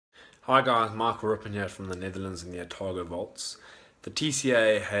Hi guys, Michael Rippon here from the Netherlands in the Otago Vaults. The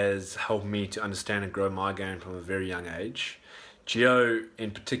TCA has helped me to understand and grow my game from a very young age. Geo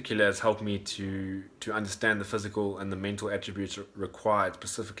in particular has helped me to understand the physical and the mental attributes required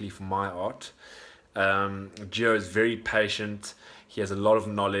specifically for my art. Geo is very patient, he has a lot of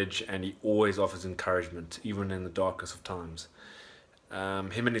knowledge and he always offers encouragement, even in the darkest of times.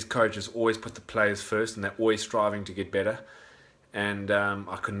 Him and his coaches always put the players first and they're always striving to get better. And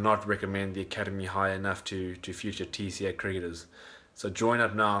I could not recommend the academy high enough to future TCA cricketers. So join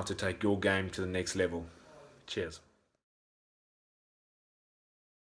up now to take your game to the next level. Cheers.